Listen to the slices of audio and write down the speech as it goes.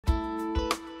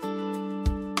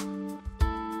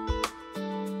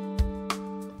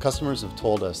Customers have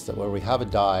told us that where we have a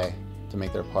die to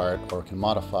make their part or can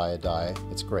modify a die,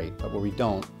 it's great, but where we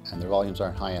don't and their volumes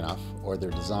aren't high enough or their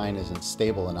design isn't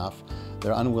stable enough,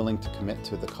 they're unwilling to commit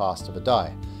to the cost of a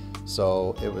die.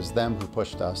 So it was them who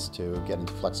pushed us to get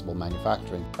into flexible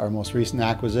manufacturing. Our most recent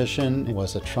acquisition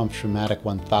was a Trump-Shumatic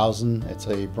 1000. It's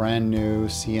a brand new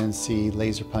CNC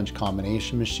laser punch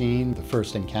combination machine, the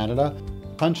first in Canada.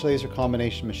 Punch laser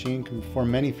combination machine can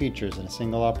perform many features in a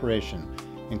single operation,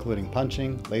 including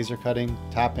punching, laser cutting,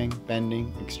 tapping,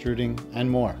 bending, extruding, and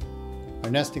more.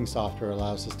 Our nesting software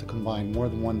allows us to combine more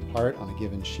than one part on a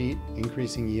given sheet,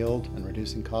 increasing yield and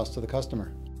reducing cost to the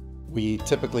customer. We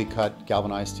typically cut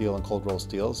galvanized steel and cold roll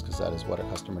steels because that is what our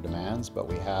customer demands, but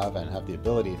we have the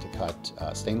ability to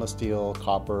cut stainless steel,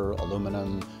 copper,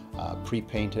 aluminum,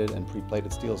 pre-painted and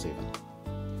pre-plated steels even.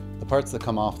 The parts that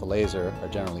come off the laser are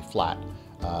generally flat.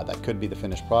 That could be the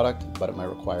finished product, but it might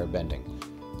require bending.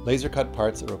 Laser cut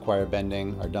parts that require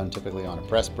bending are done typically on a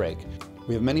press brake.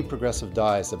 We have many progressive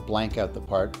dies that blank out the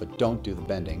part but don't do the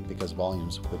bending because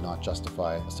volumes would not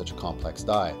justify such a complex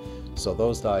die. So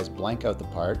those dies blank out the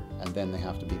part and then they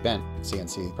have to be bent.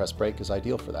 CNC Press Brake is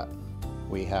ideal for that.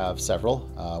 We have several,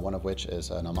 one of which is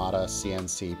an Amada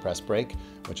CNC Press Brake,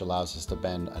 which allows us to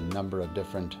bend a number of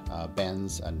different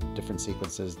bends and different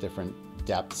sequences, different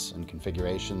depths and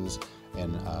configurations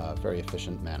in a very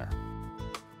efficient manner.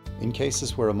 In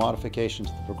cases where a modification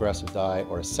to the progressive die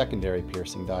or a secondary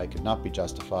piercing die could not be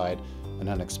justified, an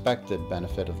unexpected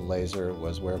benefit of the laser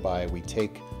was whereby we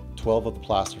take 12 of the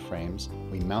plaster frames,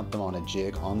 we mount them on a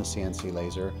jig on the CNC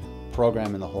laser,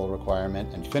 program in the hole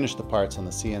requirement, and finish the parts on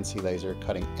the CNC laser,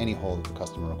 cutting any hole that the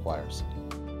customer requires.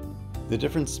 The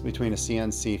difference between a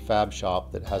CNC fab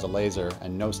shop that has a laser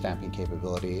and no stamping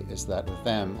capability is that with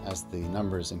them, as the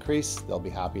numbers increase, they'll be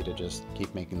happy to just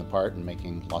keep making the part and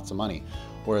making lots of money.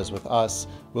 Whereas with us,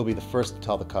 we'll be the first to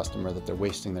tell the customer that they're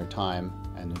wasting their time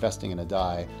and investing in a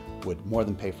die would more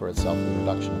than pay for itself with a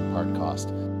reduction in part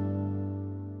cost.